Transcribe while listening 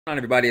On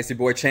everybody, it's your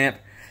boy Champ.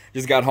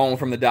 Just got home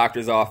from the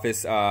doctor's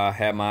office.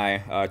 Had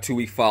my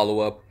 2-week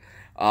follow-up.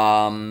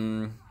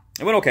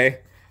 It went okay.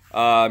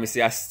 Let me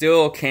see. I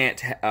still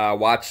can't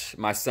watch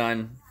my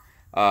son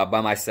by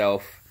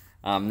myself.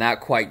 Not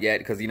quite yet,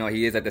 because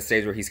he is at the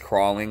stage where he's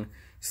crawling.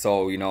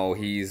 So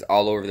he's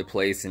all over the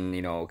place, and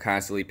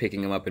constantly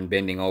picking him up and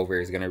bending over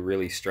is gonna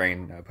really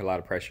strain, put a lot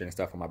of pressure and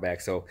stuff on my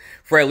back. So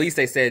for at least,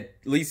 they said,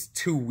 at least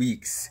 2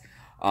 weeks,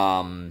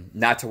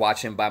 not to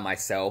watch him by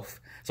myself.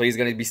 So he's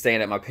going to be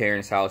staying at my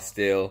parents' house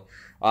still.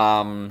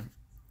 I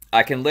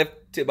can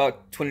lift to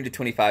about 20 to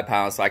 25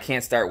 pounds, so I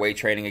can't start weight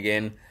training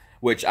again,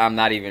 which I'm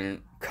not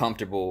even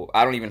comfortable.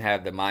 I don't even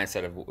have the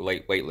mindset of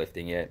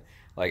weightlifting yet,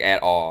 like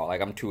at all. Like,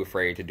 I'm too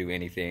afraid to do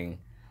anything.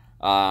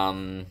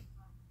 Yeah,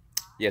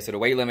 so the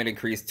weight limit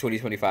increased 20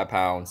 to 25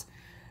 pounds.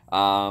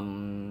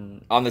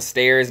 On the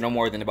stairs, no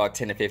more than about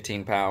 10 to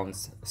 15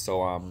 pounds.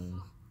 So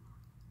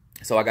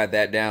I got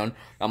that down.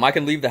 I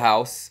can leave the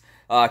house.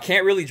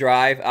 Can't really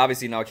drive.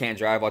 Obviously, no, I can't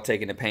drive while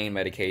taking the pain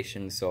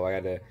medication, so I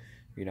got to,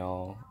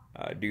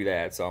 do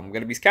that. So I'm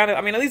going to be kind of,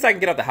 at least I can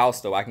get out the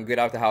house, though. I can get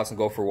out the house and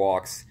go for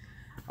walks.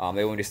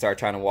 They want me to start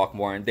trying to walk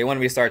more, and they want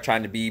me to start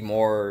trying to be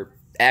more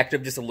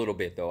active just a little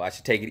bit, though. I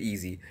should take it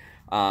easy.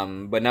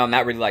 But no, I'm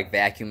not really, like,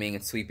 vacuuming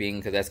and sweeping,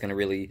 because that's going to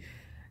really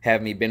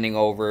have me bending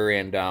over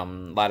and a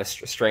lot of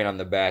strain on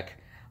the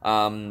back.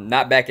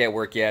 Not back at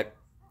work yet.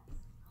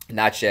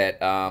 Not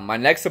yet. My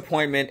next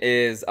appointment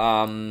is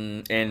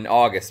in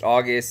August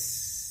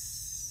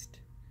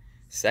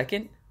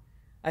 2nd,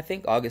 I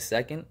think, August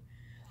 2nd.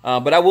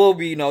 But I will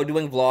be,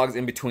 doing vlogs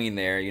in between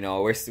there.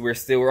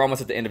 We're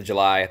almost at the end of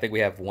July. I think we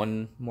have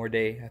one more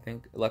day, I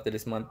think, left of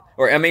this month,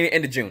 or end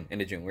of June.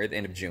 We're at the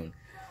end of June,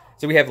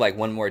 so we have like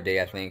one more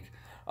day, I think.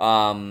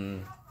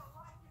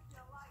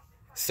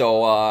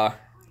 So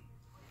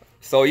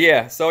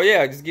yeah.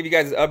 Just give you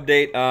guys an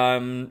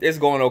update. It's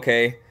going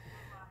okay.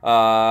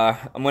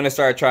 I'm gonna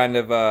start trying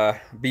to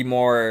be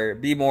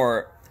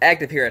more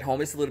active here at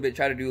home. Just a little bit,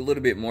 try to do a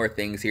little bit more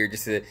things here,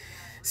 just to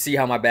see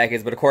how my back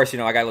is. But of course, I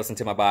gotta listen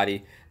to my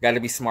body. Got to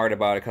be smart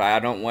about it, cause I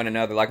don't want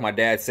another, like my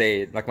dad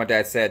said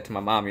to my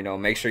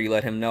mom. Make sure you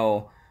let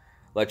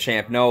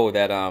Champ know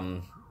that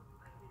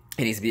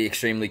he needs to be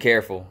extremely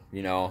careful.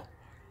 It's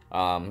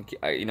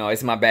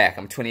my back.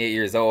 I'm 28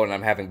 years old, and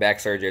I'm having back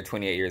surgery at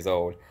 28 years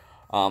old.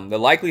 The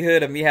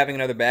likelihood of me having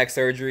another back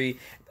surgery,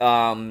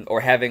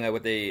 or having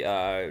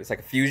it's like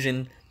a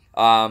fusion,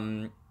 they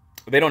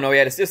don't know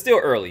yet. It's still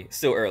early.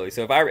 So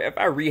if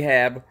I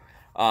rehab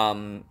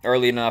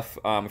early enough,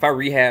 if I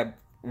rehab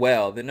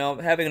well, then no,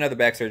 having another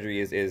back surgery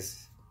is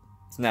it's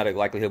not a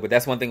likelihood. But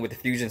that's one thing with the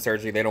fusion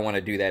surgery, they don't want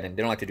to do that, and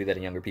they don't like to do that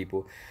in younger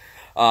people.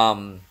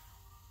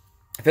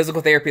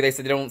 Physical therapy, they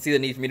said they don't see the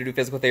need for me to do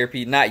physical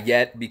therapy, not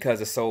yet,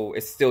 because it's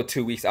still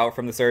 2 weeks out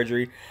from the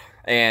surgery,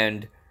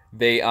 and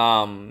they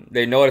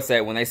noticed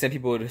that when they send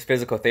people to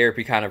physical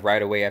therapy kind of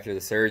right away after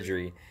the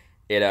surgery,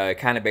 it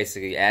kind of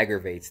basically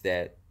aggravates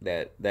that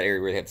area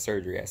where they had the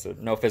surgery at. So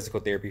no physical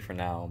therapy for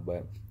now,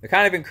 but it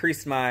kind of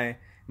increased my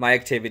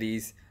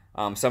activities.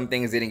 Some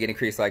things didn't get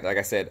increased, like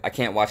I said, I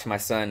can't watch my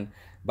son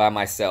by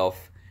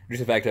myself. Just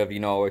the fact of I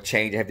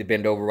have to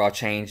bend over while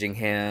changing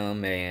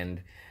him,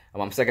 and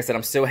like I said,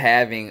 I'm still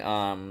having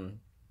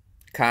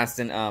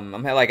constant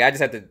I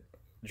just had to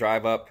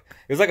drive up.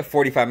 It was like a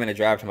 45-minute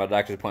drive to my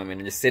doctor's appointment,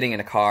 and just sitting in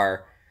the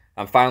car,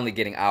 I'm finally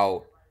getting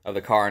out of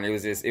the car, and it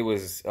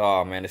was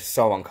oh man, it's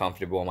so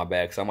uncomfortable on my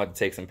back. So I'm going to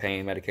take some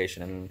pain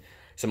medication and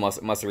some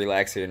muscle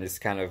relaxer, and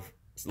just kind of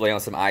lay on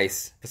some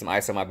ice, put some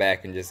ice on my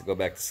back, and just go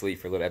back to sleep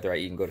for a little after I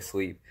eat and go to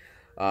sleep.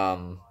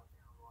 But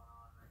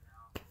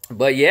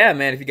yeah,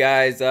 man, if you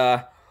guys,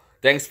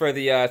 thanks for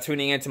the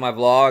tuning into my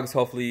vlogs.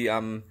 Hopefully,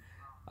 I'm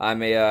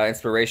a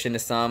inspiration to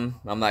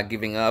some. I'm not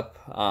giving up.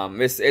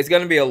 It's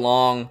going to be a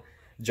long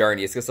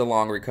journey. It's just a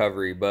long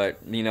recovery,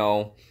 but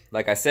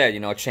like I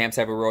said, champs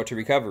have a road to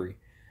recovery.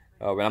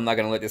 But I'm not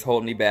gonna let this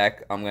hold me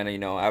back. I'm gonna,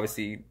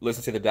 obviously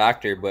listen to the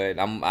doctor, but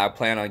I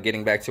plan on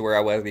getting back to where I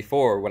was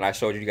before, when I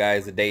showed you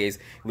guys the days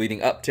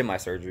leading up to my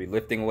surgery,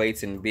 lifting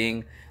weights and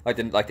being like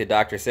the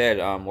doctor said,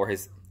 or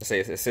his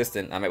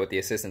assistant. I met with the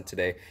assistant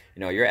today.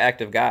 You're an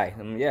active guy.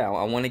 Yeah,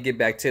 I want to get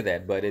back to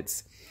that, but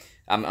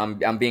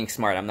I'm being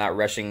smart. I'm not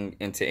rushing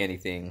into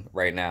anything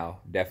right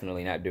now.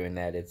 Definitely not doing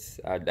that.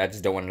 I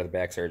just don't want another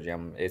back surgery.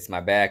 It's my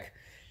back.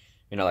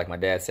 Like my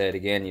dad said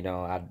again,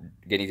 I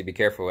need to be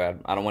careful.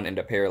 I don't want to end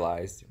up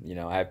paralyzed.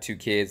 I have 2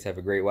 kids, have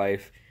a great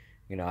wife.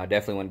 I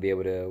definitely want to be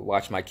able to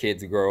watch my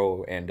kids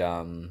grow,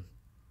 and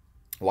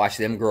watch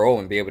them grow,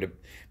 and be able to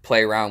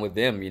play around with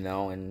them,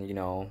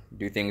 and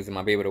do things, and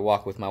I'll be able to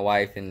walk with my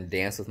wife and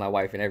dance with my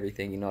wife and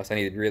everything, So I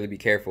need to really be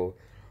careful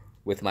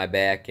with my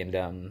back,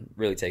 and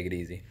really take it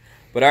easy.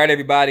 But all right,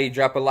 everybody,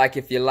 drop a like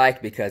if you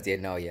like, because you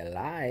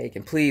like.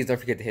 And please don't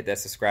forget to hit that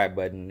subscribe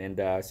button, and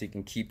so you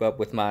can keep up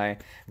with my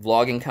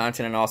vlogging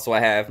content. And also I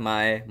have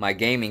my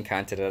gaming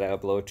content that I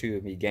upload too,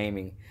 of me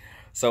gaming.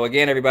 So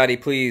again, everybody,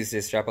 please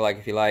just drop a like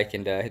if you like,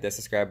 and hit that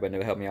subscribe button. It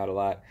will help me out a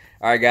lot.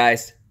 All right,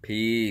 guys.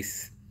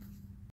 Peace.